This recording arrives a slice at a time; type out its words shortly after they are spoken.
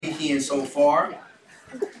weekend so far.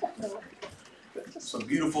 It's a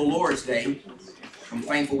beautiful Lord's Day. I'm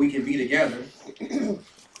thankful we can be together.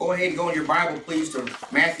 Go ahead and go in your Bible, please, to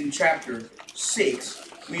Matthew chapter 6.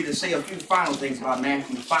 We need to say a few final things about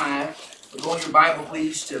Matthew 5. But go in your Bible,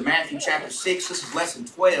 please, to Matthew chapter 6. This is lesson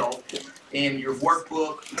 12 in your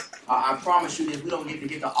workbook. I promise you that we don't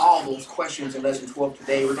get to all those questions in lesson 12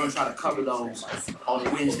 today. We're going to try to cover those on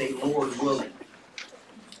Wednesday, Lord willing.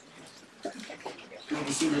 You can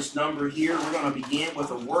see this number here. We're going to begin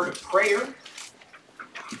with a word of prayer.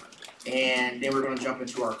 And then we're going to jump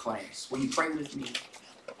into our class. Will you pray with me?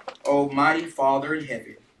 Almighty Father in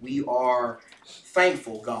heaven, we are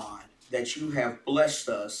thankful, God, that you have blessed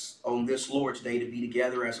us on this Lord's Day to be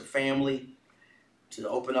together as a family, to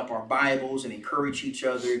open up our Bibles and encourage each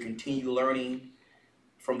other, continue learning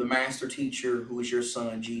from the master teacher who is your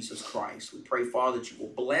Son, Jesus Christ. We pray, Father, that you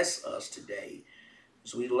will bless us today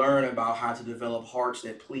as we learn about how to develop hearts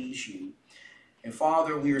that please you. And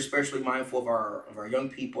Father, we are especially mindful of our young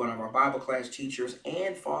people and of our Bible class teachers.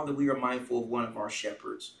 And Father, we are mindful of one of our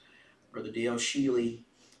shepherds, Brother Dale Sheely,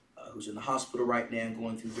 who's in the hospital right now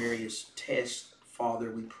going through various tests. Father,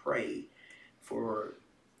 we pray for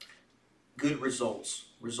good results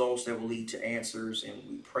that will lead to answers. And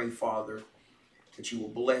we pray, Father, that you will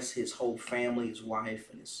bless his whole family, his wife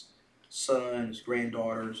and his son, his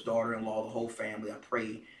granddaughter, his daughter-in-law, the whole family. I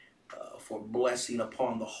pray for blessing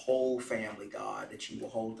upon the whole family, God, that you will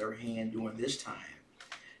hold their hand during this time.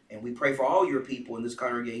 And we pray for all your people in this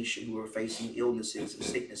congregation who are facing illnesses and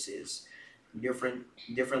sicknesses, different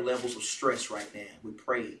levels of stress right now. We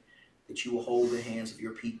pray that you will hold the hands of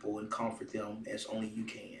your people and comfort them as only you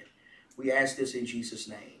can. We ask this in Jesus'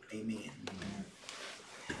 name. Amen.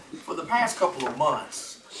 For the past couple of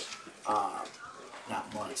months,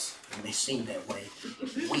 not months, it may seem that way,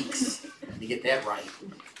 weeks, to get that right.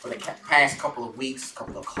 For the past couple of weeks,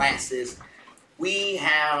 couple of classes, we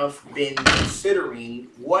have been considering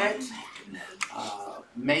what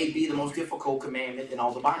may be the most difficult commandment in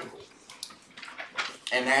all the Bible.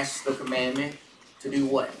 And that's the commandment to do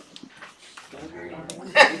what? Love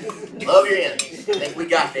your enemies. I think we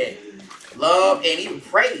got that. Love and even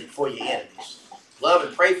pray for your enemies. Love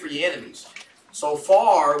and pray for your enemies. So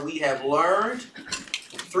far, we have learned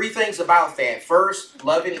three things about that. First,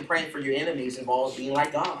 loving and praying for your enemies involves being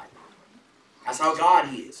like God. That's how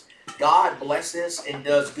God is. God blesses and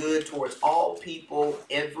does good towards all people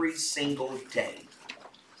every single day.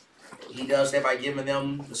 He does that by giving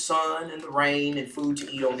them the sun and the rain and food to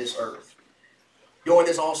eat on this earth. Doing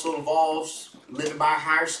this also involves living by a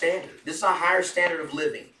higher standard. This is a higher standard of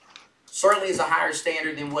living. Certainly is a higher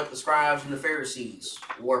standard than what the scribes and the Pharisees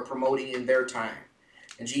were promoting in their time.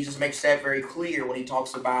 And Jesus makes that very clear when he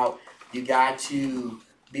talks about you got to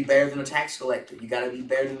be better than the tax collector. You got to be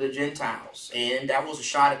better than the Gentiles. And that was a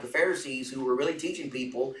shot at the Pharisees who were really teaching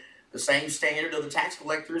people the same standard of the tax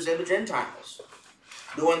collectors and the Gentiles.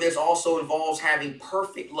 Doing this also involves having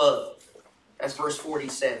perfect love. That's verse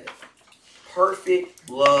 47. Perfect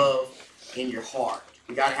love in your heart.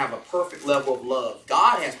 You got to have a perfect level of love.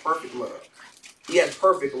 God has perfect love. He has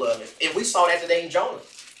perfect love. And we saw that today in Jonah.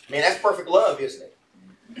 Man, that's perfect love, isn't it?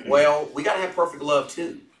 Well, we got to have perfect love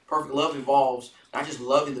too. Perfect love involves not just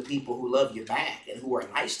loving the people who love you back and who are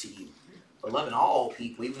nice to you, but loving all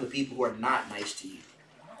people, even the people who are not nice to you.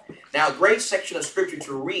 Now, a great section of scripture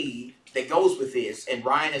to read that goes with this, and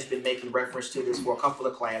Ryan has been making reference to this for a couple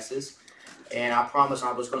of classes, and I promised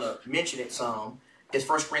I was going to mention it some, is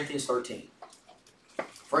 1 Corinthians 13.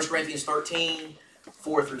 1 Corinthians 13,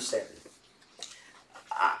 4 through 7.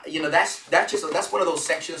 That's one of those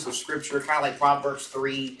sections of scripture, kind of like Proverbs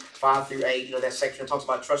 3, 5 through 8. That section that talks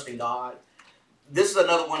about trusting God. This is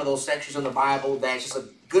another one of those sections in the Bible that's just a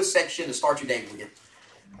good section to start your day with.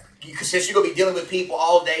 Since you're going to be dealing with people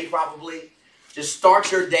all day probably, just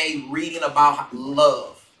start your day reading about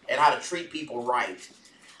love and how to treat people right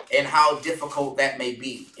and how difficult that may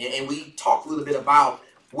be. And we talked a little bit about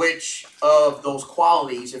which of those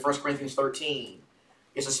qualities in 1 Corinthians 13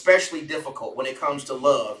 is especially difficult when it comes to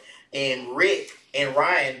love. And Rick and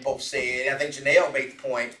Ryan both said, I think Janelle made the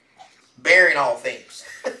point, bearing all things.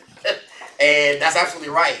 And that's absolutely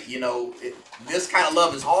right. This kind of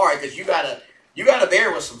love is hard because you gotta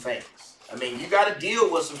bear with some things. I mean, you gotta deal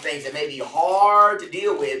with some things that may be hard to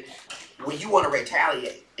deal with when you want to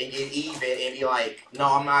retaliate and get even and be like, no,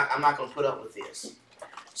 I'm not gonna put up with this.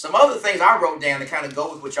 Some other things I wrote down to kind of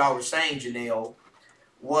go with what y'all were saying, Janelle,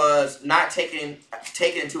 was not taking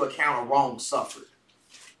into account a wrong suffered.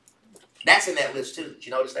 That's in that list too. Did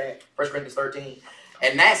you notice that? 1 Corinthians 13.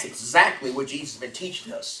 And that's exactly what Jesus has been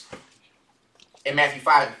teaching us. In Matthew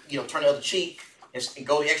 5, turn the other cheek and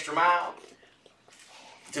go the extra mile.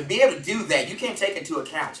 to be able to do that, you can't take into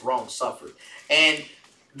account wrongs suffered. And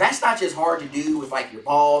that's not just hard to do with like your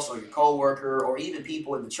boss or your coworker or even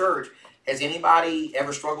people in the church. Has anybody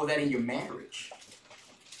ever struggled with that in your marriage?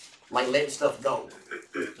 Like letting stuff go.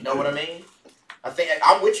 You know what I mean? I think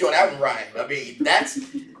I'm with you on that one, Ryan.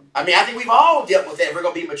 I think we've all dealt with that. If we're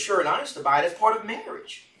going to be mature and honest about it, it's part of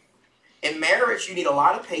marriage. In marriage, you need a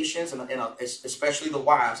lot of patience, and especially the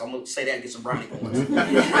wives. I'm going to say that and get some brownie points.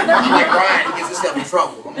 Like Ryan, he gets himself in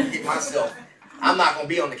trouble. I'm going to get myself. I'm not going to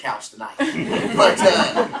be on the couch tonight. But,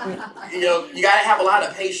 you got to have a lot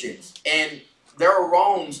of patience. And there are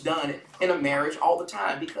wrongs done in a marriage all the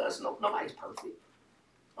time because nobody's perfect.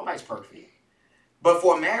 Nobody's perfect. But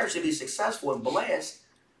for a marriage to be successful and blessed,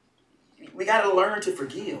 we got to learn to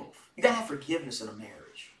forgive. You got to have forgiveness in a marriage.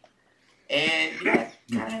 And you got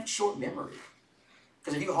to kind of have short memory.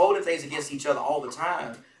 Because if you're holding things against each other all the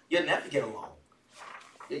time, you'll never get along.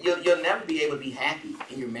 You'll never be able to be happy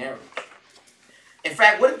in your marriage. In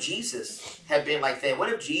fact, what if Jesus had been like that? What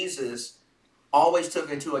if Jesus always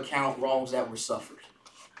took into account wrongs that were suffered?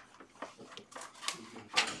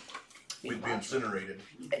 We'd be incinerated.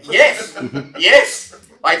 Yes, yes.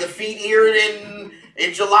 Like the feet here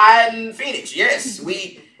in July in Phoenix. Yes,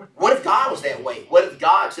 What if God was that way? What if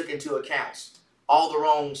God took into account all the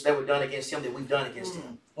wrongs that were done against him that we've done against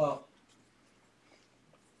him? Well,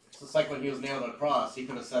 it's just like when he was nailed on the cross. He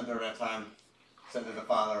could have said during that time, said to the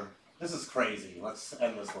Father, "This is crazy. Let's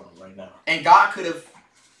end this world right now." And God could have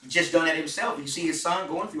just done that himself. You see his son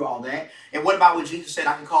going through all that. And what about when Jesus said,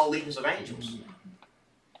 "I can call legions of angels"?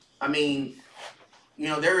 I mean,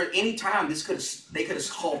 any time they could have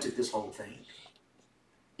halted this whole thing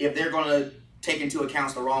if they're going to take into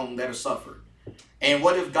account the wrong that is suffered. And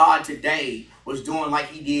what if God today was doing like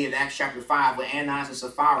he did in Acts chapter 5 when Ananias and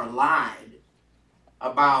Sapphira lied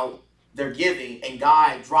about their giving and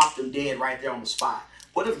God dropped them dead right there on the spot?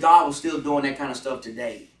 What if God was still doing that kind of stuff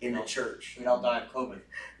today in the church? We'd all die of COVID.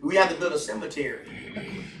 We have to build a cemetery,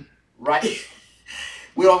 right?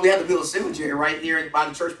 We have to build a cemetery right here by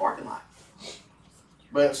the church parking lot.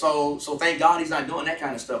 But so thank God he's not doing that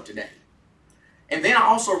kind of stuff today. And then I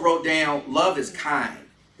also wrote down, love is kind.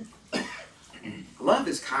 Love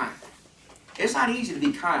is kind. It's not easy to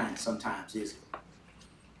be kind sometimes, is it?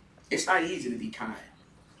 It's not easy to be kind.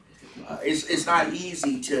 It's not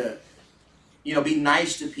easy to, be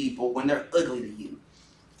nice to people when they're ugly to you.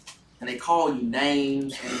 And they call you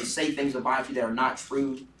names and they say things about you that are not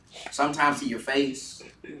true. Sometimes to your face.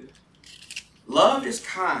 Love is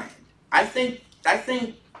kind. I think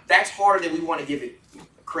that's harder than we want to give it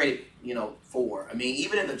credit, for. I mean,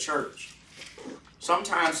 even in the church,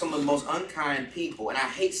 sometimes some of the most unkind people, and I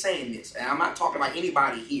hate saying this, and I'm not talking about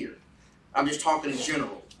anybody here. I'm just talking in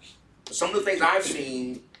general. Some of the things I've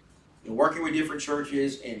seen in working with different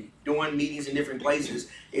churches and doing meetings in different places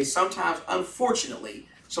is sometimes, unfortunately,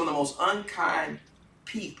 some of the most unkind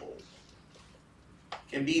people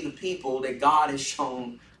can be the people that God has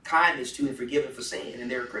shown kindness to and forgiven for sin,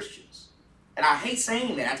 and they're Christians. And I hate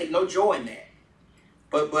saying that. I take no joy in that.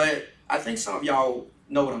 But I think some of y'all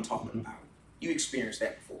know what I'm talking about. You experienced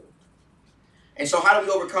that before. And so how do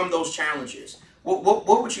we overcome those challenges? What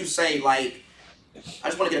would you say, like, I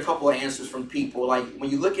just want to get a couple of answers from people. Like, when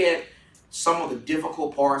you look at some of the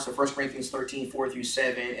difficult parts of 1 Corinthians 13,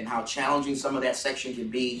 4-7, and how challenging some of that section can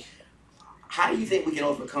be, how do you think we can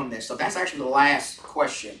overcome that stuff? That's actually the last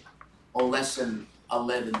question on lesson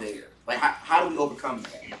 11 there. Like, how do we overcome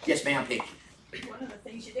that? Yes, ma'am, Peggy. One of the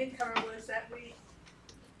things you didn't cover was that we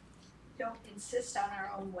don't insist on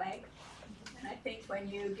our own way. And I think when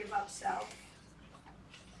you give up self,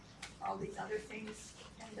 all these other things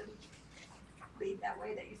tend to lead that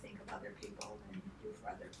way, that you think of other people and do for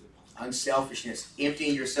other people. Unselfishness,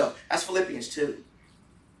 emptying yourself. That's Philippians 2.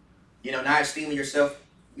 Not esteeming yourself,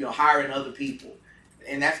 higher than other people.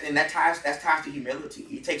 And that's tied to humility.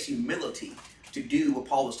 It takes humility to do what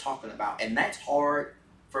Paul was talking about. And that's hard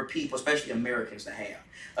for people, especially Americans, to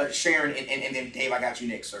have. Sharon, and then Dave, I got you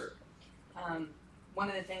next, sir. One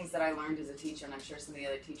of the things that I learned as a teacher, and I'm sure some of the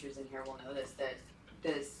other teachers in here will know this, that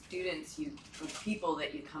the people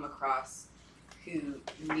that you come across who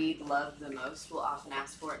need love the most will often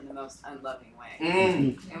ask for it in the most unloving way.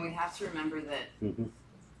 And we have to remember that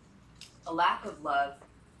a lack of love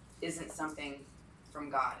isn't something from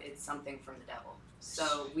God, it's something from the devil.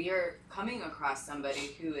 So we are coming across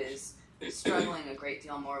somebody who is struggling a great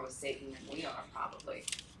deal more with Satan than we are, probably.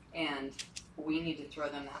 And we need to throw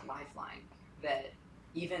them that lifeline, that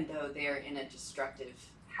even though they're in a destructive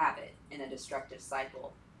habit, in a destructive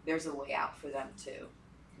cycle, there's a way out for them too.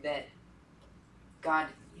 That God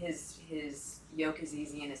his yoke is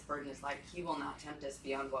easy and his burden is light. He will not tempt us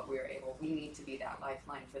beyond what we are able. We need to be that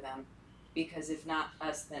lifeline for them, because if not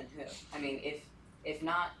us, then who? I mean, if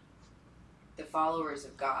not the followers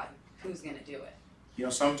of God, who's going to do it? You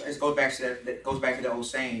know, it goes back to that goes back to the old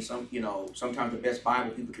saying. Sometimes the best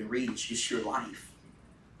Bible people can read is just your life,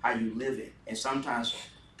 how you live it. And sometimes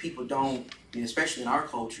people don't, especially in our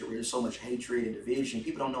culture where there's so much hatred and division,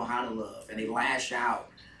 people don't know how to love, and they lash out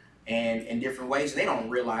and in different ways. And they don't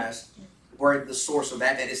realize where the source of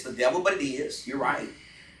that it's the devil, but it is. You're right.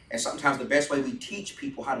 And sometimes the best way we teach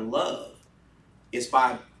people how to love is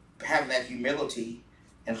by having that humility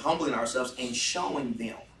and humbling ourselves and showing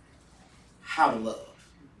them how to love.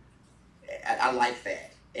 I like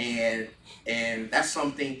that. And that's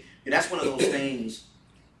something, that's one of those things,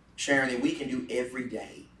 Sharon, that we can do every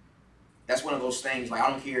day. That's one of those things, like I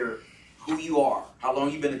don't care who you are, how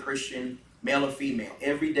long you've been a Christian, male or female,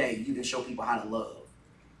 every day you can show people how to love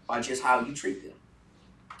by just how you treat them.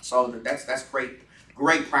 So that's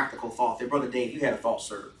great practical thought there. Brother Dave, you had a thought,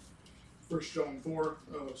 sir. 1 John 4,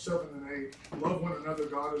 7 and 8, love one another,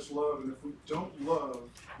 God is love, and if we don't love,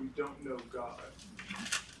 we don't know God.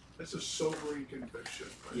 That's a sobering conviction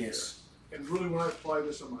right Yes. there. And really when I apply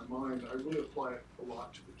this in my mind, I really apply it a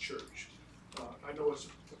lot to the church. I know it's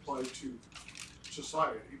applied to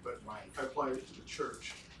society, but Right. I apply it to the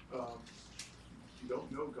church. You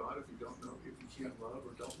don't know God if you can't love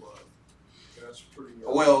or don't love. That's pretty...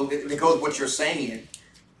 Well, it goes what you're saying,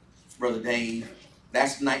 Brother Dave.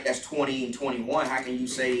 That's 20 and 21. How can you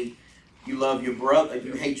say you love your brother if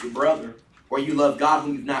you hate your brother, or you love God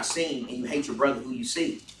whom you've not seen and you hate your brother who you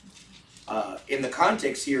see? In the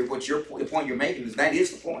context here, the point you're making is that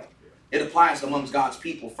is the point. It applies amongst God's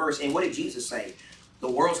people first. And what did Jesus say? The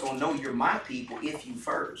world's going to know you're my people if you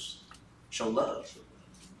first show love.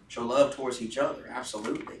 Show love towards each other.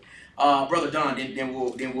 Absolutely. Brother Don, then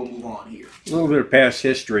we'll move on here. A little bit of past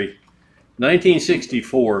history.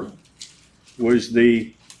 1964 was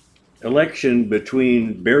the election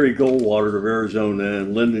between Barry Goldwater of Arizona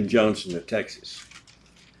and Lyndon Johnson of Texas.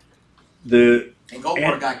 And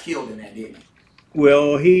Goldwater got killed in that, didn't he?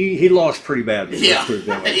 Well, he lost pretty badly. Yeah.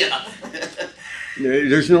 Yeah.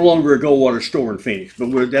 There's no longer a Goldwater store in Phoenix,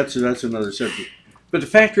 but that's another subject. But the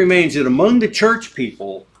fact remains that among the church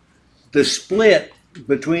people, the split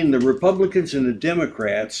between the Republicans and the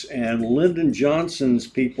Democrats and Lyndon Johnson's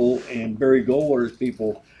people and Barry Goldwater's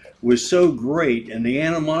people was so great, and the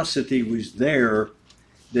animosity was there,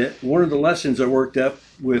 that one of the lessons I worked up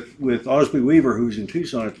with Osby Weaver, who was in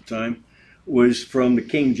Tucson at the time, was from the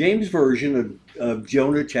King James Version of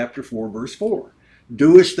Jonah chapter 4, verse 4.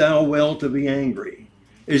 Doest thou well to be angry?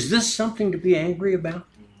 Is this something to be angry about?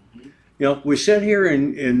 You know, we sit here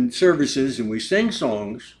in services and we sing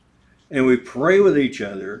songs and we pray with each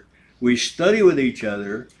other, we study with each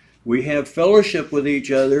other, we have fellowship with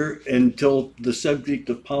each other until the subject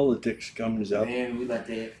of politics comes up. Man, we let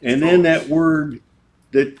that. And then that word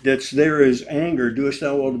that's there is anger, doest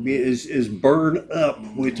thou well to be, is burn up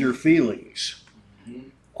with your feelings.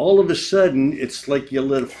 All of a sudden, it's like you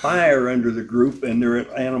lit a fire under the group and they're at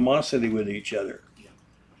animosity with each other.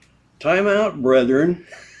 Time out, brethren.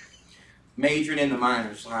 Majoring in the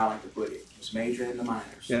minors is how I like to put it. It's majoring in the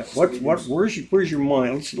minors. Yeah. Where's your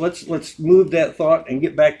mind? Let's move that thought and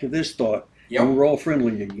get back to this thought. Yep. And we're all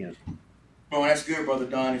friendly again. Oh, that's good, Brother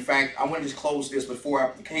Don. In fact, I want to just close this with 4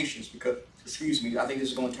 applications because, I think this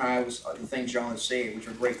is going to tie with the things John said, which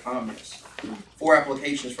are great comments. 4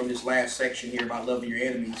 applications from this last section here about loving your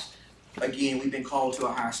enemies. Again, we've been called to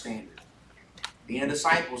a high standard. Being a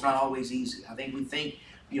disciple is not always easy. I think we think,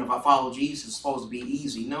 if I follow Jesus, it's supposed to be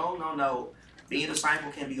easy. No. Being a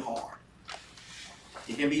disciple can be hard.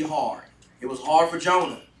 It can be hard. It was hard for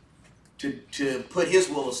Jonah to put his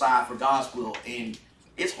will aside for God's will, and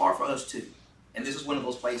it's hard for us too. And this is one of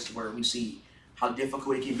those places where we see how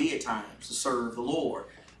difficult it can be at times to serve the Lord.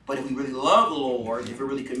 But if we really love the Lord, if we're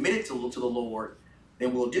really committed to the Lord,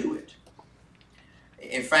 then we'll do it.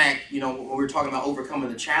 In fact, when we're talking about overcoming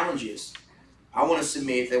the challenges, I want to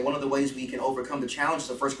submit that one of the ways we can overcome the challenges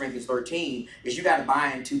of 1 Corinthians 13 is you got to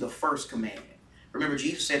buy into the first commandment. Remember,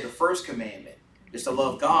 Jesus said the first commandment is to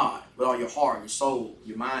love God with all your heart, your soul,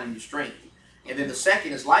 your mind, and your strength. And then the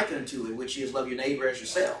second is likened unto it, which is love your neighbor as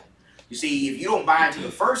yourself. You see, if you don't buy into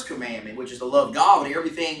the first commandment, which is to love God with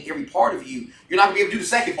everything, every part of you, you're not going to be able to do the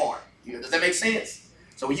second part. Does that make sense?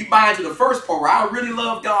 So when you buy into the first part, where I really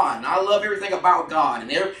love God, and I love everything about God,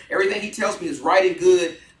 and everything He tells me is right and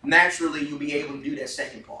good, naturally you'll be able to do that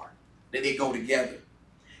second part. Then they go together.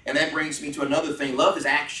 And that brings me to another thing. Love is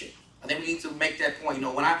action. I think we need to make that point. You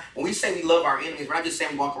know, when we say we love our enemies, we're not just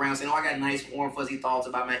saying we walk around saying, "Oh, I got nice, warm, fuzzy thoughts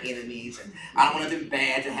about my enemies, and I don't want nothing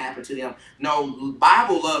bad to happen to them." No,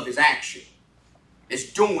 Bible love is action.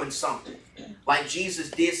 It's doing something. Like Jesus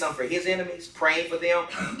did something for his enemies, praying for them,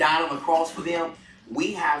 dying on the cross for them.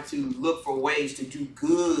 We have to look for ways to do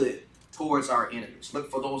good towards our enemies. Look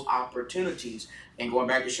for those opportunities. And going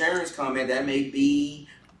back to Sharon's comment, that may be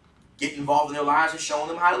getting involved in their lives and showing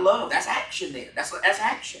them how to love. That's action there. That's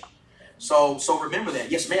action. So remember that.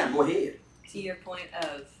 Yes, ma'am. Go ahead. To your point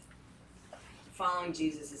of following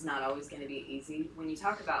Jesus is not always going to be easy. When you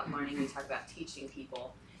talk about learning, you talk about teaching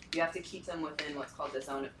people, you have to keep them within what's called the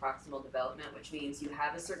zone of proximal development, which means you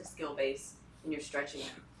have a certain skill base and you're stretching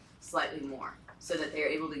them slightly more so that they're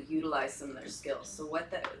able to utilize some of their skills. So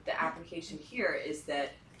what the application here is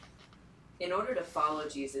that in order to follow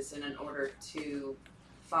Jesus and in order to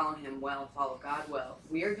follow him well, follow God well,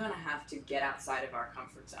 we are going to have to get outside of our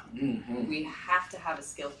comfort zone. Mm-hmm. We have to have a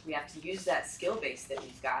skill. We have to use that skill base that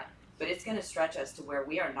we've got, but it's going to stretch us to where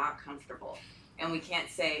we are not comfortable. And we can't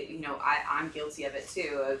say, I'm guilty of it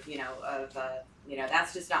too,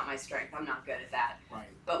 that's just not my strength. I'm not good at that. Right.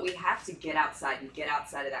 But we have to get outside and get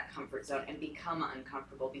outside of that comfort zone and become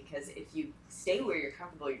uncomfortable, because if you stay where you're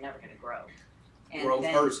comfortable, you're never going to grow. And Growth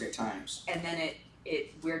then, hurts at times. And then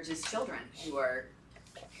we're just children who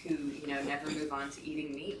never move on to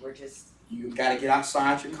eating meat. We're just. You got to get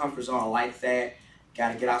outside your comfort zone. I like that.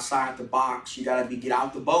 Got to get outside the box. You got to get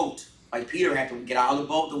out the boat. Like Peter had to get out of the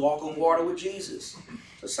boat to walk on water with Jesus.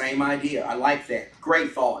 The same idea. I like that.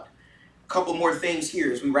 Great thought. A couple more things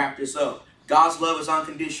here as we wrap this up. God's love is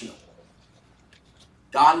unconditional.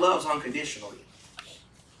 God loves unconditionally.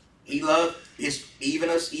 He loved even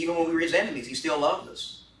when we were his enemies. He still loved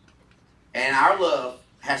us. And our love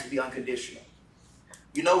has to be unconditional.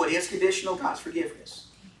 You know what is conditional? God's forgiveness.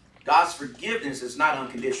 God's forgiveness is not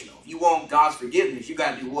unconditional. If you want God's forgiveness, you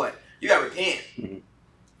got to do what? You got to repent. Mm-hmm.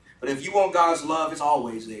 But if you want God's love, it's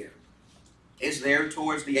always there. It's there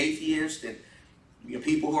towards the atheist and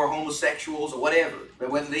people who are homosexuals or whatever.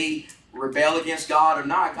 But whether they rebel against God or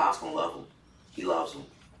not, God's going to love them. He loves them.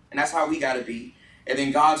 And that's how we got to be. And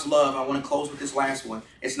then God's love, I want to close with this last one.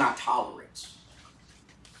 It's not tolerance.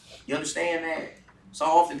 You understand that? So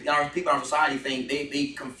often people in our society think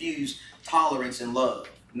they confuse tolerance and love.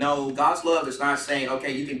 No, God's love is not saying,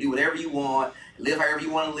 okay, you can do whatever you want, live however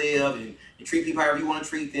you want to live, and treat people however you want to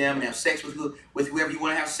treat them, and have sex with whoever you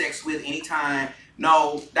want to have sex with anytime.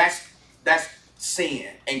 No, that's sin.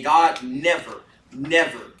 And God never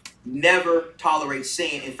tolerates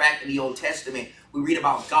sin. In fact, in the Old Testament, we read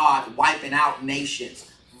about God wiping out nations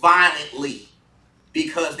violently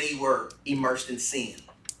because they were immersed in sin.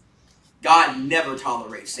 God never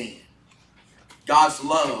tolerates sin. God's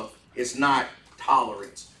love is not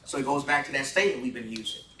tolerance. So it goes back to that statement we've been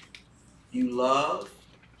using. You love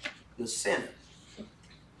the sinner,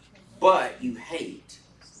 but you hate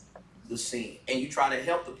the sin. And you try to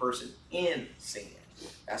help the person in sin.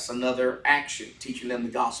 That's another action, teaching them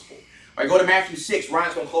the gospel. All right, go to Matthew 6.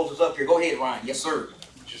 Ryan's going to close us up here. Go ahead, Ryan. Yes, sir.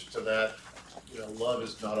 Just to that, love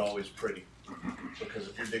is not always pretty. Because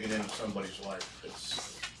if you're digging into somebody's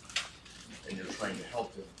life, and you're trying to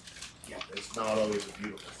help them, it's not always a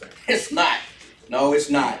beautiful thing. It's not. No, it's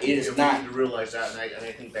not. It is not. We need to realize that, and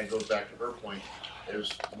I think that goes back to her point,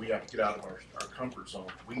 is we have to get out of our comfort zone.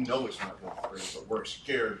 We know it's not going to be pretty, but we're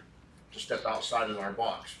scared to step outside of our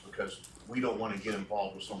box because we don't want to get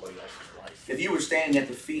involved with somebody else's life. If you were standing at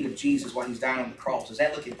the feet of Jesus while he's dying on the cross, is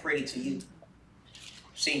that looking pretty to you?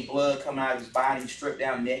 Seeing blood coming out of his body, stripped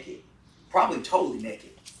down naked? Probably totally naked.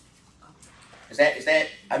 Is that,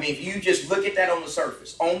 I mean, if you just look at that on the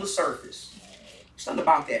surface, there's nothing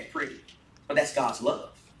about that pretty. But that's God's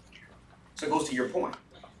love. So it goes to your point.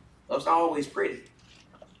 Love's not always pretty.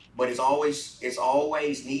 But it's always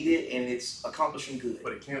needed, and it's accomplishing good.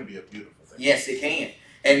 But it can be a beautiful thing. Yes, it can.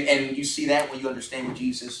 And you see that when you understand what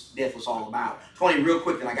Jesus' death was all about. Tony, real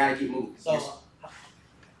quick, then I got to keep moving. So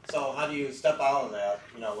how do you step out of that,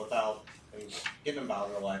 without getting them out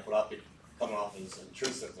of their life, without coming off as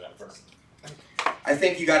intrusive to that person? I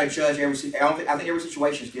think you got to judge I think every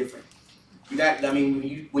situation is different.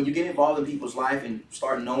 When you get involved in people's life and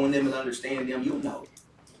start knowing them and understanding them, you'll know.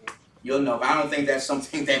 But I don't think that's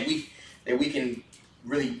something that we can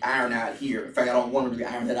really iron out here. In fact, I don't want to really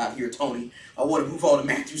iron that out here, Tony. I want to move on to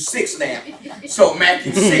Matthew 6 now. So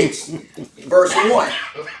Matthew 6, verse 1.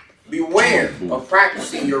 Beware of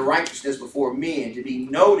practicing your righteousness before men to be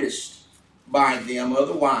noticed by them.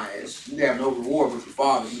 Otherwise, you have no reward with your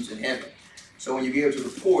Father who's in heaven. So when you give to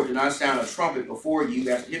the poor, do not sound a trumpet before you,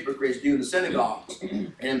 as the hypocrites do in the synagogues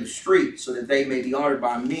and in the streets, so that they may be honored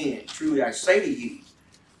by men. Truly I say to you,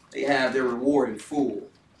 they have their reward in full.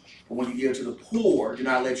 But when you give to the poor, do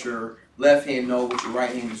not let your left hand know what your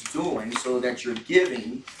right hand is doing, so that your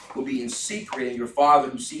giving will be in secret, and your Father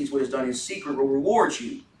who sees what is done in secret will reward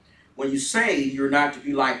you. When you say you're not to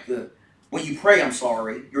be like when you pray,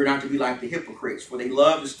 you're not to be like the hypocrites, for they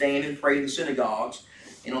love to stand and pray in the synagogues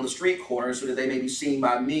and on the street corners, so that they may be seen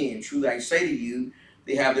by men. Truly I say to you,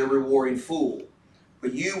 they have their reward in full.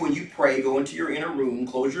 But you, when you pray, go into your inner room,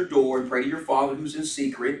 close your door, and pray to your Father who's in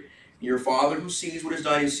secret. And your Father who sees what is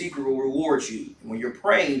done in secret will reward you. And when you're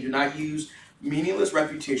praying, do not use meaningless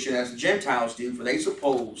repetition as the Gentiles do, for they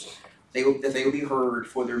suppose that they will be heard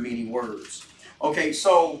for their many words. Okay,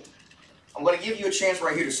 so I'm going to give you a chance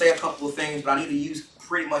right here to say a couple of things, but I need to use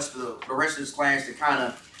pretty much the rest of this class to kind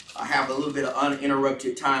of have a little bit of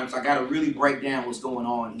uninterrupted time. So I got to really break down what's going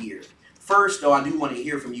on here. First, though, I do want to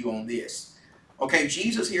hear from you on this. Okay,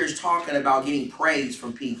 Jesus here is talking about getting praise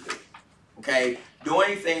from people. Okay,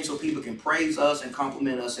 doing things so people can praise us and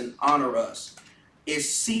compliment us and honor us.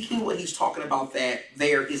 Is seeking what he's talking about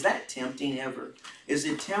is that tempting ever? Is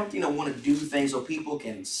it tempting to want to do things so people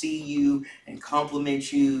can see you and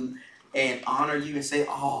compliment you and honor you and say,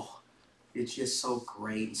 oh, it's just so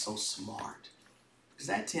great and so smart? Is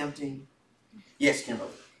that tempting? Yes, Kimberly.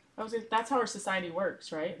 That's how our society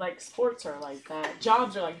works, right? Like sports are like that.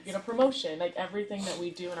 Jobs are like you get a promotion. Like everything that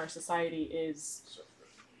we do in our society is,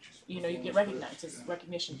 you get recognized. It's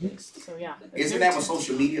recognition based. So yeah. Isn't that what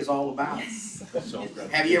social media is all about? Yes.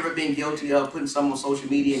 Have you ever been guilty of putting something on social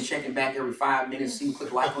media and checking back every 5 minutes, see who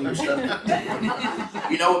click like on your stuff?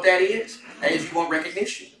 You know what that is? That is you want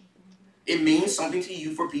recognition. It means something to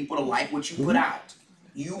you for people to like what you put out.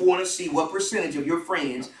 You want to see what percentage of your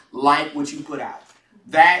friends like what you put out.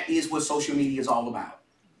 That is what social media is all about.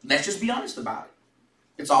 Let's just be honest about it.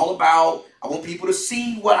 It's all about, I want people to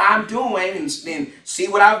see what I'm doing and see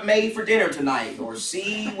what I've made for dinner tonight, or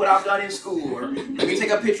see what I've done in school, or let me take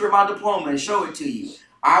a picture of my diploma and show it to you.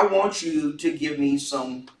 I want you to give me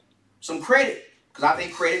some credit, because I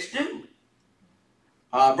think credit's due.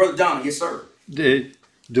 Brother Don, yes sir. The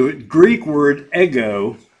Greek word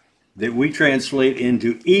ego that we translate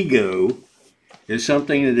into ego is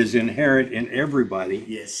something that is inherent in everybody.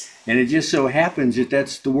 Yes. And it just so happens that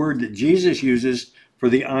that's the word that Jesus uses for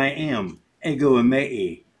the I am, ego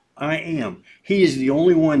eimei, I am. He is the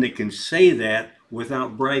only one that can say that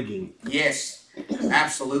without bragging. Yes,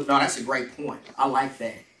 absolutely. No, that's a great point. I like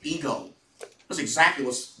that. Ego. That's exactly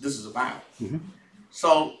what this is about. Mm-hmm.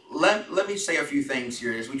 So let me say a few things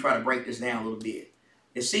here as we try to break this down a little bit.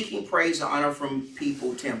 Is seeking praise and honor from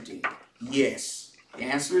people tempting? Yes. The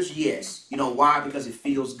answer is yes. You know why? Because it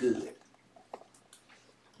feels good.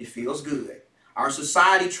 It feels good. Our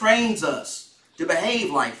society trains us to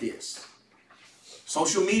behave like this.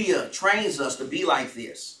 Social media trains us to be like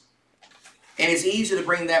this. And it's easy to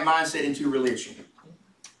bring that mindset into religion.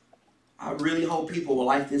 I really hope people will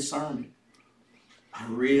like this sermon. I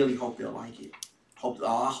really hope they'll like it.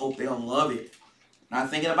 I hope they'll love it. Not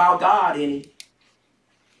thinking about God any.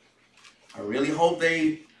 I really hope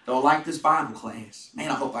they'll like this Bible class. Man,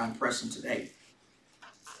 I hope I impress them today.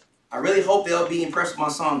 I really hope they'll be impressed with my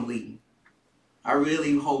song leading. I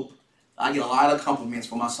really hope I get a lot of compliments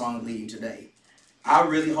for my song leading today. I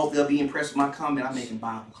really hope they'll be impressed with my comment I make in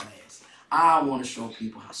Bible class. I want to show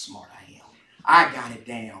people how smart I am. I got it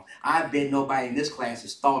down. I bet nobody in this class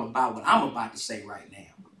has thought about what I'm about to say right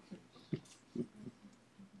now.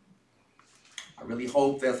 I really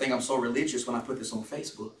hope they'll think I'm so religious when I put this on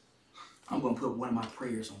Facebook. I'm going to put one of my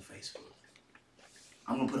prayers on Facebook.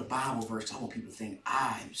 I'm going to put a Bible verse. I want people to think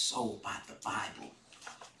I'm so about the Bible.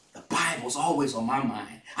 The Bible's always on my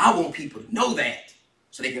mind. I want people to know that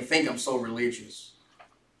so they can think I'm so religious.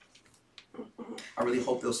 I really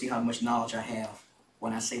hope they'll see how much knowledge I have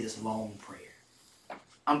when I say this long prayer.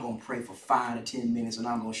 I'm going to pray for 5 to 10 minutes and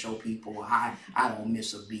I'm going to show people I don't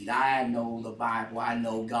miss a beat. I know the Bible. I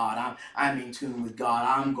know God. I'm in tune with God.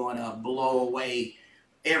 I'm going to blow away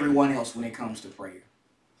everyone else when it comes to prayer.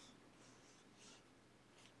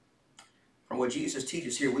 From what Jesus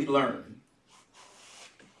teaches here, we learn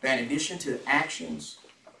that in addition to actions,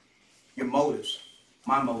 your motives,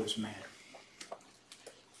 my motives matter.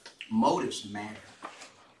 Motives matter.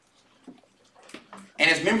 And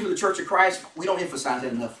as members of the Church of Christ, we don't emphasize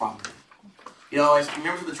that enough probably. You know, as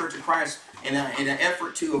members of the Church of Christ, in an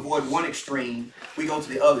effort to avoid one extreme, we go to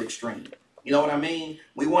the other extreme. You know what I mean?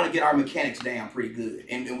 We want to get our mechanics down pretty good.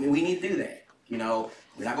 And we need to do that. You know,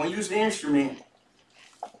 we're not going to use the instrument.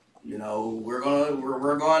 You know, we're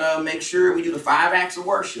gonna make sure we do the 5 acts of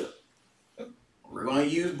worship. We're going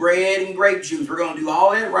to use bread and grape juice. We're going to do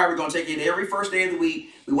all that right. We're going to take it every first day of the week.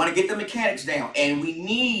 We want to get the mechanics down. And we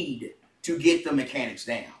need to get the mechanics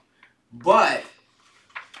down. But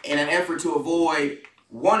in an effort to avoid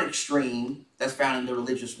one extreme that's found in the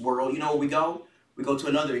religious world, you know where we go? We go to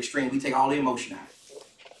another extreme. We take all the emotion out.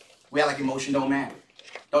 We act like emotion don't matter.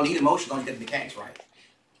 Don't need emotion, don't get the mechanics right.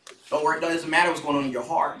 Don't worry, it doesn't matter what's going on in your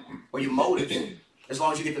heart or your motives, as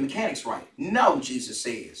long as you get the mechanics right. No, Jesus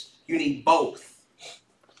says, you need both.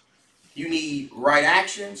 You need right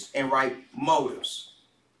actions and right motives.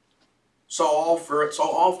 So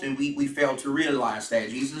often we fail to realize that.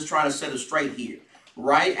 Jesus is trying to set us straight here.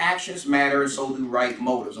 Right actions matter, and so do right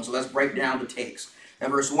motives. And so let's break down the text. In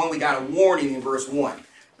verse 1, we got a warning in verse 1.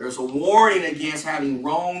 There's a warning against having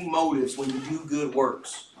wrong motives when you do good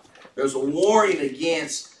works. There's a warning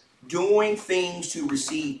against doing things to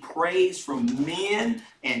receive praise from men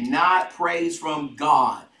and not praise from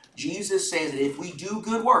God. Jesus says that if we do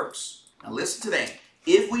good works, now listen to that,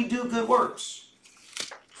 if we do good works,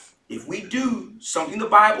 if we do something the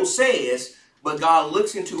Bible says, but God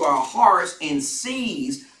looks into our hearts and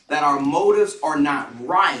sees that our motives are not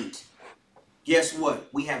right, guess what?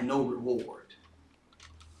 We have no reward.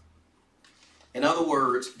 In other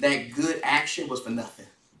words, that good action was for nothing.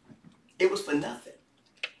 It was for nothing.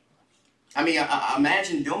 I mean, I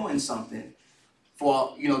imagine doing something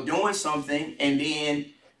and then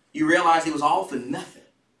you realize it was all for nothing.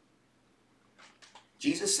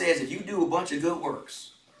 Jesus says if you do a bunch of good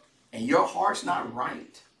works and your heart's not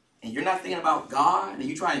right and you're not thinking about God and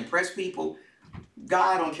you try to impress people,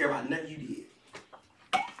 God don't care about nothing you did.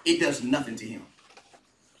 It does nothing to him.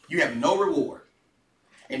 You have no reward.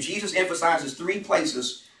 And Jesus emphasizes 3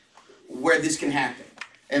 places where this can happen.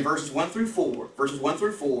 In verses 1 through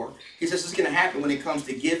 4, he says this is going to happen when it comes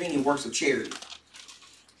to giving and works of charity.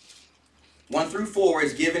 1 through 4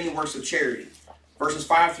 is giving and works of charity. Verses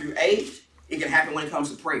 5 through 8, it can happen when it comes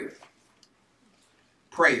to prayer.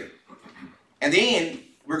 And then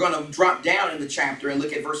we're going to drop down in the chapter and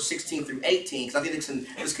look at verses 16 through 18, because I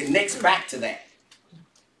think this connects back to that.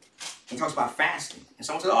 He talks about fasting. And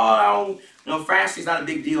someone says, fasting is not a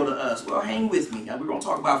big deal to us. Well, hang with me. Now, we're going to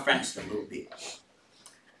talk about fasting a little bit.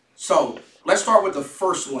 So, let's start with the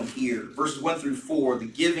first one here, verses 1 through 4, the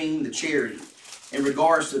giving, the charity. In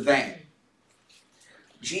regards to that,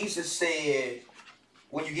 Jesus said,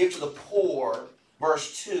 when you give to the poor,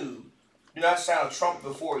 verse 2, do not sound a trumpet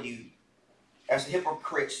before you, as the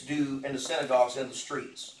hypocrites do in the synagogues and the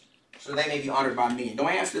streets, so they may be honored by men. Don't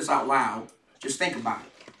answer this out loud. Just think about it.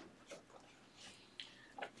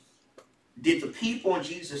 Did the people in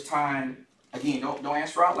Jesus' time, again, don't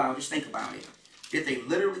answer out loud, just think about it. Did they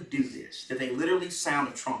literally do this? Did they literally sound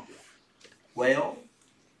a trumpet? Well,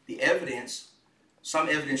 some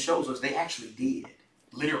evidence shows us they actually did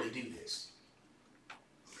literally do this.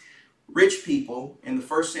 Rich people in the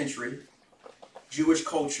first century, Jewish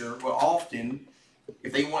culture, were often,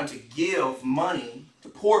 if they wanted to give money to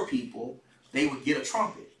poor people, they would get a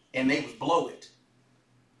trumpet and they would blow it.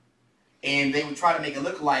 And they would try to make it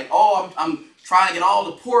look like, I'm trying to get all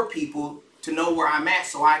the poor people to know where I'm at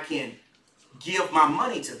so I can give my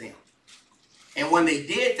money to them. And when they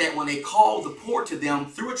did that, when they called the poor to them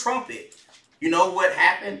through a trumpet, you know what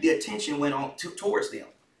happened? The attention went on towards them.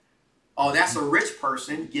 Oh, that's a rich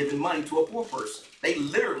person giving money to a poor person. They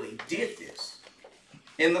literally did this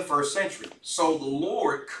in the first century. So the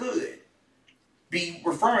Lord could be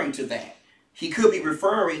referring to that. He could be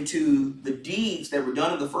referring to the deeds that were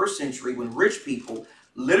done in the first century when rich people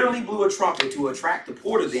literally blew a trumpet to attract the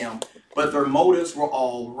poor to them, but their motives were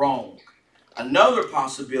all wrong. Another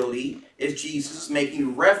possibility is Jesus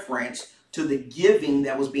making reference to the giving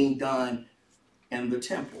that was being done in the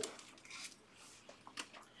temple.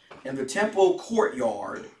 In the temple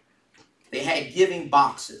courtyard, they had giving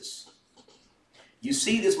boxes. You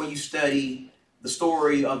see this when you study the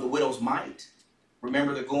story of the widow's mite.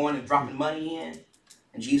 Remember, they're going and dropping money in,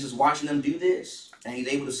 and Jesus watching them do this, and he's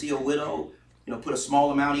able to see a widow, put a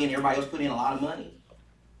small amount in, everybody else put in a lot of money.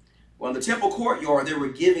 Well, in the temple courtyard, there were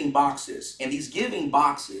giving boxes, and these giving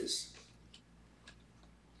boxes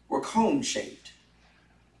were cone-shaped.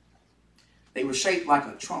 They were shaped like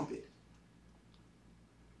a trumpet.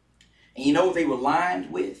 And you know what they were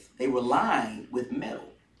lined with? They were lined with metal.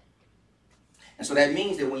 And so that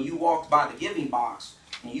means that when you walked by the giving box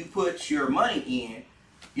and you put your money in,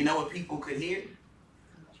 you know what people could hear?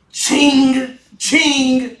 Ching,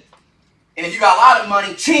 ching. And if you got a lot of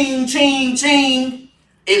money, ching, ching, ching.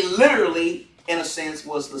 It literally, in a sense,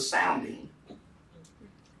 was the sounding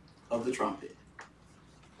of the trumpet.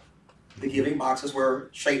 The giving boxes were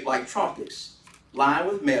shaped like trumpets, lined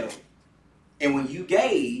with metal. And when you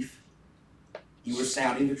gave, you were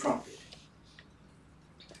sounding the trumpet.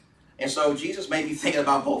 And so Jesus may be thinking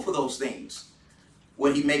about both of those things.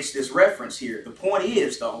 when he makes this reference here. The point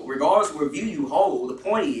is, though, regardless of what view you hold, the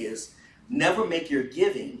point is, never make your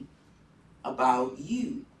giving about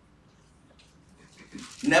you.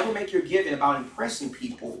 Never make your giving about impressing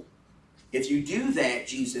people. If you do that,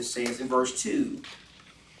 Jesus says in verse 2,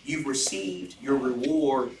 you've received your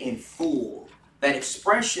reward in full. That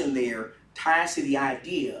expression there ties to the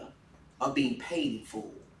idea of being paid in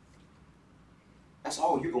full. That's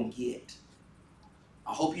all you're going to get.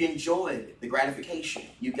 I hope you enjoyed the gratification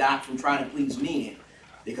you got from trying to please men,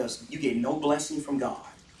 because you get no blessing from God.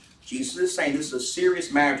 Jesus is saying this is a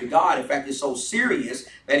serious matter to God. In fact, it's so serious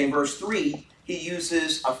that in verse 3, he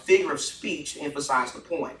uses a figure of speech to emphasize the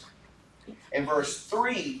point. In verse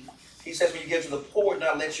 3, he says, when you give to the poor, do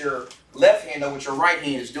not let your left hand know what your right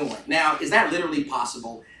hand is doing. Now, is that literally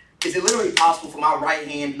possible? Is it literally possible for my right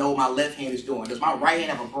hand to know what my left hand is doing? Does my right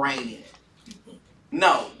hand have a brain in it?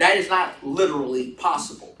 No, that is not literally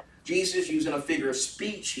possible. Jesus is using a figure of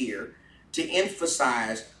speech here to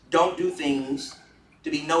emphasize, don't do things to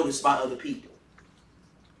be noticed by other people.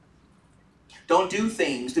 Don't do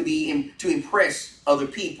things to impress other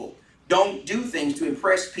people. Don't do things to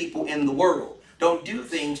impress people in the world. Don't do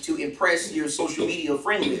things to impress your social media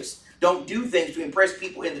friend list. Don't do things to impress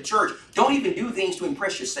people in the church. Don't even do things to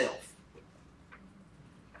impress yourself.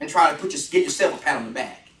 And try to get yourself a pat on the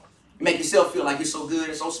back. Make yourself feel like you're so good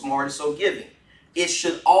and so smart and so giving. It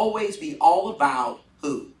should always be all about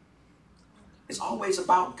who? It's always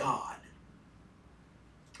about God.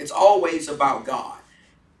 It's always about God.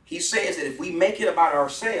 He says that if we make it about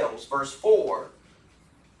ourselves, verse 4,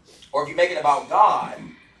 or if you make it about God,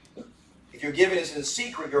 if you're giving this in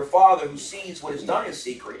secret, your Father who sees what is done in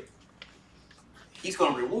secret, he's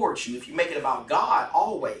going to reward you. If you make it about God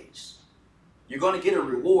always, you're going to get a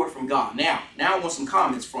reward from God. Now I want some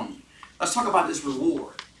comments from you. Let's talk about this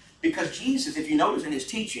reward. Because Jesus, if you notice in his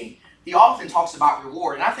teaching, he often talks about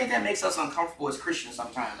reward. And I think that makes us uncomfortable as Christians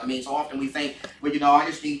sometimes. I mean, so often we think, well, I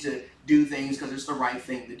just need to do things because it's the right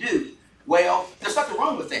thing to do. Well, there's nothing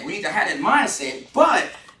wrong with that. We need to have that mindset. But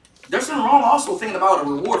there's nothing wrong also thinking about a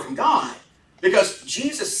reward from God. Because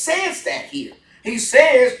Jesus says that here. He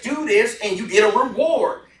says, do this and you get a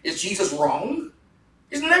reward. Is Jesus wrong?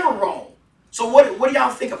 He's never wrong. So what do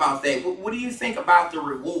y'all think about that? What do you think about the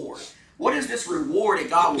reward? What is this reward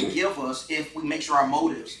that God will give us if we make sure our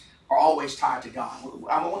motives are always tied to God?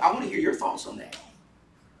 I want to hear your thoughts on that.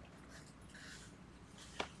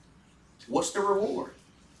 What's the reward?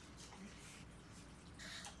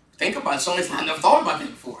 Think about it. Something I've never thought about that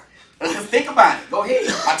before. Think about it. Go ahead.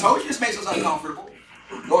 I told you this makes us uncomfortable.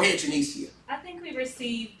 Go ahead, Janicia. I think we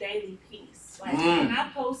receive daily peace. Like when I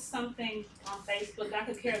post something on Facebook, I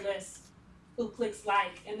could care less who clicks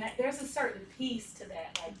like, and that there's a certain peace to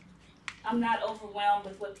that. Like I'm not overwhelmed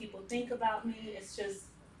with what people think about me. It's just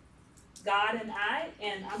God and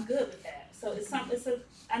I'm good with that. So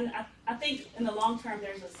I think in the long term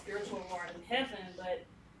there's a spiritual reward in heaven, but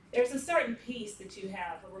there's a certain peace that you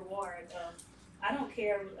have, a reward of, I don't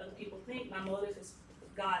care what other people think, my motive is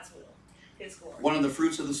God's will, his glory. One of the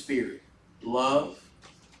fruits of the Spirit, love,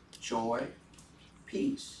 joy,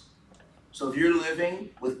 peace. So if you're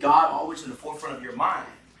living with God always in the forefront of your mind,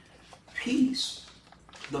 peace,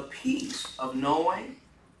 the peace of knowing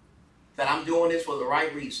that I'm doing this for the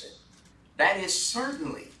right reason, that is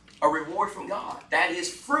certainly a reward from God. That is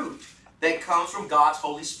fruit that comes from God's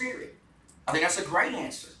Holy Spirit. I think that's a great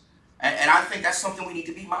answer. And I think that's something we need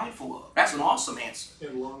to be mindful of. That's an awesome answer.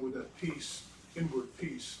 And along with that peace, inward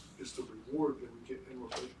peace, is the reward that we get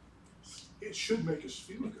inwardly. It should make us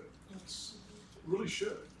feel good. It really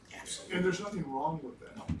should. Absolutely. And there's nothing wrong with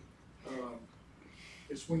that.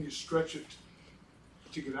 It's when you stretch it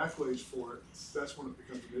to get accolades for it, that's when it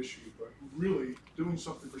becomes an issue. But really, doing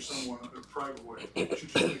something for someone in a private way should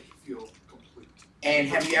just make you feel complete. And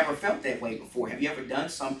have you ever felt that way before? Have you ever done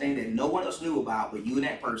something that no one else knew about but you and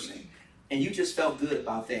that person, and you just felt good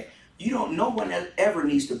about that? No one ever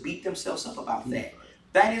needs to beat themselves up about that.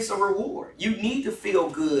 That is a reward. You need to feel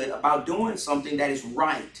good about doing something that is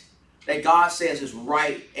right, that God says is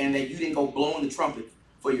right, and that you didn't go blowing the trumpet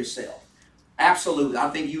for yourself. Absolutely. I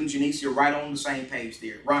think you and Janice are right on the same page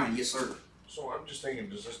there. Ryan, yes, sir. So I'm just thinking,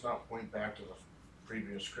 does this not point back to the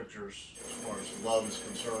previous scriptures as far as love is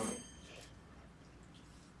concerned?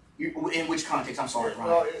 In which context? I'm sorry, Ryan.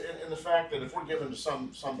 Well, in the fact that if we're giving to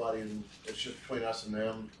somebody and it's just between us and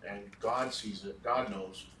them, and God sees it, God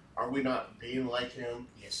knows, are we not being like Him?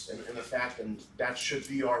 Yes. And the fact that should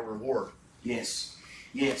be our reward. Yes.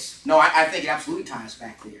 Yes. No, I think it absolutely ties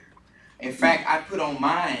back there. In fact, I put on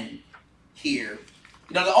mine here.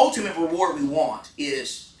 The ultimate reward we want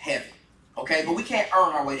is heaven. Okay, but we can't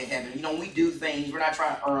earn our way to heaven. You know, when we do things, we're not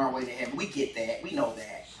trying to earn our way to heaven. We get that. We know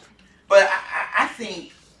that. But I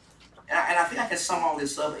think, and I think I can sum all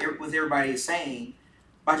this up with everybody is saying,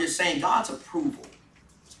 by just saying God's approval.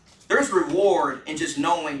 There's reward in just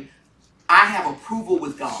knowing I have approval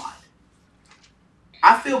with God.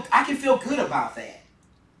 I can feel good about that.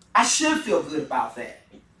 I should feel good about that.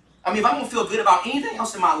 I mean, if I'm going to feel good about anything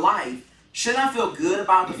else in my life, shouldn't I feel good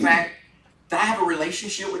about the fact that I have a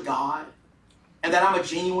relationship with God and that I'm a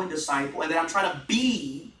genuine disciple and that I'm trying to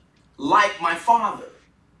be like my Father?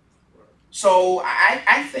 So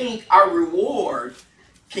I think our reward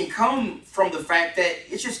can come from the fact that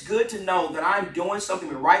it's just good to know that I'm doing something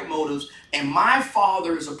with right motives and my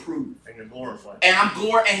Father is approved. And you're glorified. And I'm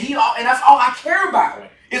glorified, and that's all I care about.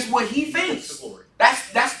 Right. Is what He That's thinks. the glory.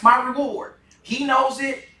 That's my reward. He knows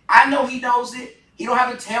it. I know He knows it. He don't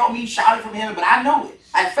have to tell me, shout it from heaven, but I know it.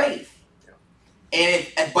 I have faith.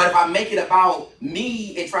 But if I make it about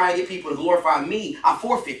me and try to get people to glorify me, I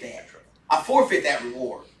forfeit that. I forfeit that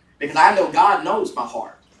reward. Because I know God knows my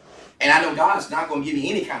heart. And I know God's not going to give me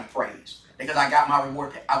any kind of praise. Because I got my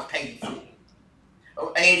reward. I was paid for it.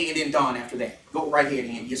 Oh, Andy, and then Don after that. Go right ahead,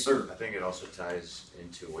 Andy. Yes, sir. I think it also ties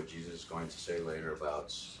into what Jesus is going to say later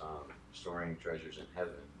about storing treasures in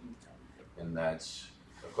heaven. And that's,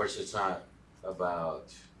 of course, it's not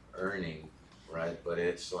about earning, right? But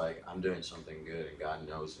it's like, I'm doing something good and God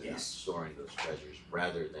knows that I'm storing those treasures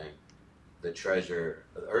rather than the treasure,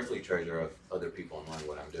 the earthly treasure of other people knowing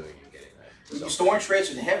what I'm doing and getting that. So, Storing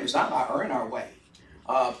treasures in heaven is not about earning our way.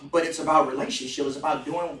 But it's about relationship. It's about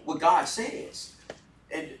doing what God says.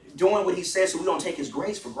 And doing what He says so we don't take His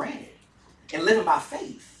grace for granted. And living by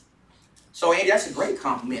faith. So, Andy, that's a great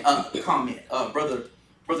compliment.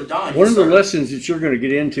 Brother Don. One of the lessons that you're going to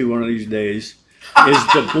get into one of these days is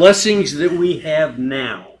the blessings that we have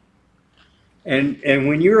now. And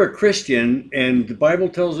when you're a Christian and the Bible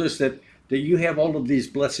tells us that you have all of these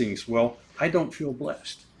blessings, well, I don't feel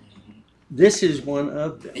blessed. This is one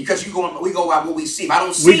of them. Because we go by what we see. If I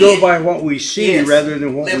don't see we go by what we see rather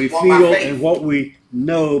than what we walk feel by faith. and what we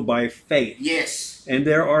know by faith. Yes. And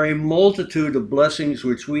there are a multitude of blessings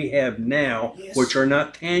which we have now, Yes. which are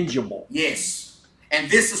not tangible. Yes. And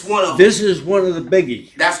this is one of them. This is one of the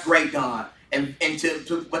biggies. That's great, Don. And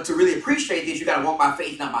to really appreciate this, you got to walk by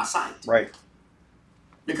faith, not by sight. Right.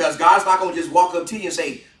 Because God's not going to just walk up to you and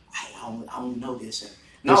say, I don't know this.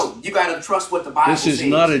 No, you got to trust what the Bible says. This is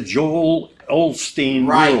not a Joel Osteen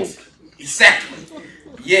Right. world. Exactly.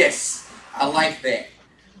 Yes. I like that.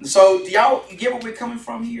 So, do y'all get where we're coming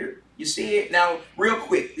from here? You see it? Now, real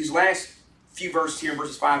quick, these last few verses here,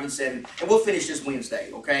 verses 5 and 7, and we'll finish this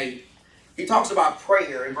Wednesday, okay? He talks about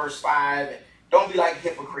prayer in verse 5. Don't be like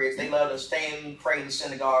hypocrites. They love to stand and pray in the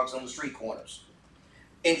synagogues on the street corners.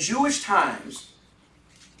 In Jewish times,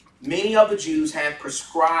 many of the Jews have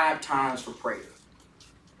prescribed times for prayer.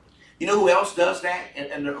 You know who else does that?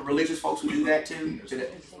 And the religious folks who do that too?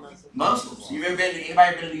 Muslims.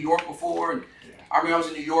 Anybody been to New York before? And I remember I was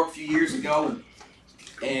in New York a few years ago,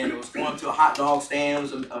 and I was going to a hot dog stand. It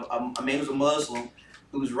was a man who was a Muslim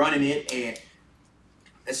who was running it, and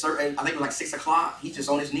I think it was like 6 o'clock. He's just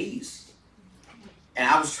on his knees, and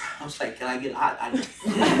I was like, "Can I get hot?"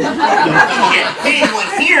 He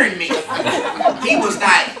wasn't hearing me. He was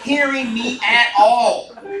not hearing me at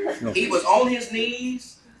all. He was on his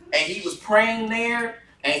knees, and he was praying there,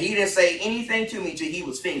 and he didn't say anything to me till he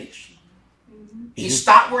was finished. He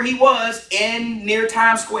stopped where he was near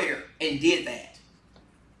Times Square and did that.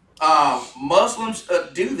 Muslims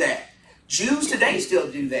do that. Jews today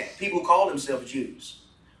still do that. People who call themselves Jews.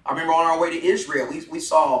 I remember on our way to Israel, we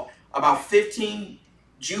saw about 15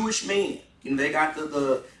 Jewish men. You know, they got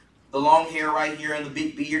the long hair right here and the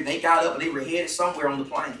big beard. And they got up and they were headed somewhere on the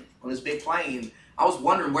plane, on this big plane. I was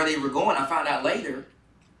wondering where they were going. I found out later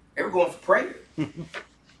they were going for prayer.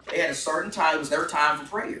 They had a certain time. It was their time for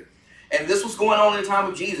prayer. And this was going on in the time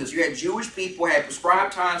of Jesus. You had Jewish people who had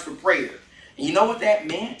prescribed times for prayer. And you know what that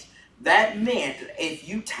meant? That meant if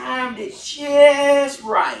you timed it just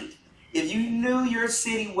right, if you knew your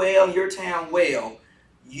city well, your town well,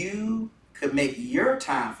 you could make your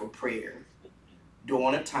time for prayer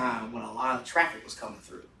during a time when a lot of traffic was coming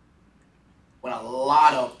through. When a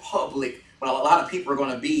lot of people are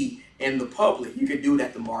going to be in the public. You could do it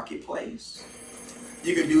at the marketplace.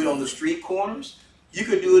 You could do it on the street corners. You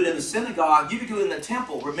could do it in the synagogue. You could do it in the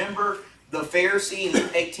temple. Remember the Pharisee in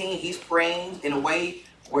Luke 18, he's praying in a way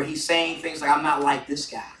where he's saying things like, I'm not like this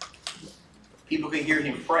guy. People can hear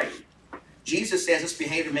him pray. Jesus says this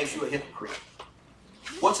behavior makes you a hypocrite.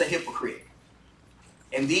 What's a hypocrite?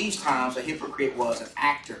 In these times, a hypocrite was an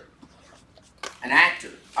actor,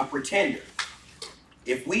 a pretender.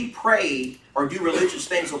 If we pray or do religious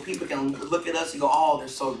things so people can look at us and go, oh, they're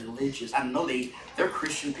so religious. I know they're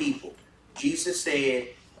Christian people. Jesus said,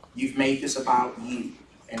 you've made this about you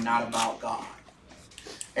and not about God.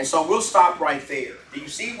 And so we'll stop right there. Do you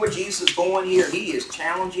see where Jesus is going here? He is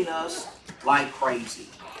challenging us like crazy.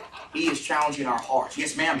 He is challenging our hearts.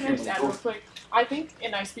 Yes, ma'am. Can I just add real quick? I think,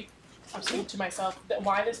 and I'm speaking to myself, that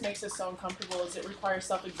why this makes us so uncomfortable is it requires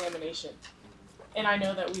self-examination. And I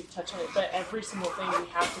know that we've touched on it, but every single thing we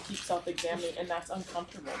have to keep self-examining, and that's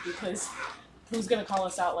uncomfortable because who's going to call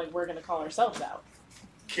us out like we're going to call ourselves out?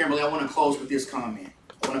 Kimberly, I want to close with this comment.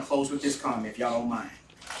 If y'all don't mind.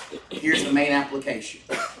 Here's the main application.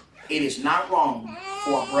 It is not wrong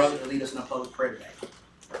for a brother to lead us in a public prayer today.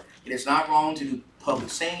 It is not wrong to do public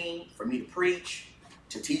singing, for me to preach,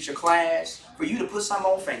 to teach a class, for you to put something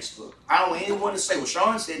on Facebook. I don't want anyone to say, well,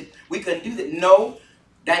 Sean said we couldn't do that. No,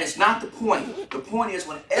 that is not the point. The point is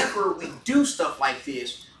whenever we do stuff like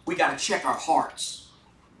this, we got to check our hearts.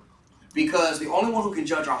 Because the only one who can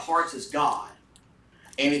judge our hearts is God.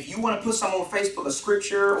 And if you want to put something on Facebook, a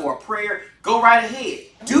scripture or a prayer, go right ahead.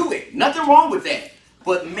 Do it. Nothing wrong with that.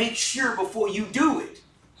 But make sure before you do it,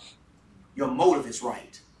 your motive is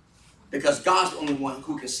right. Because God's the only one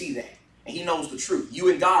who can see that. And he knows the truth.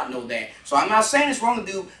 You and God know that. So I'm not saying it's wrong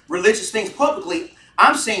to do religious things publicly.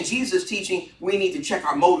 I'm saying Jesus is teaching we need to check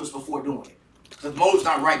our motives before doing it. Because if the motive's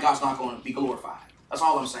not right, God's not going to be glorified. That's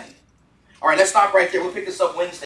all I'm saying. All right, let's stop right there. We'll pick this up Wednesday.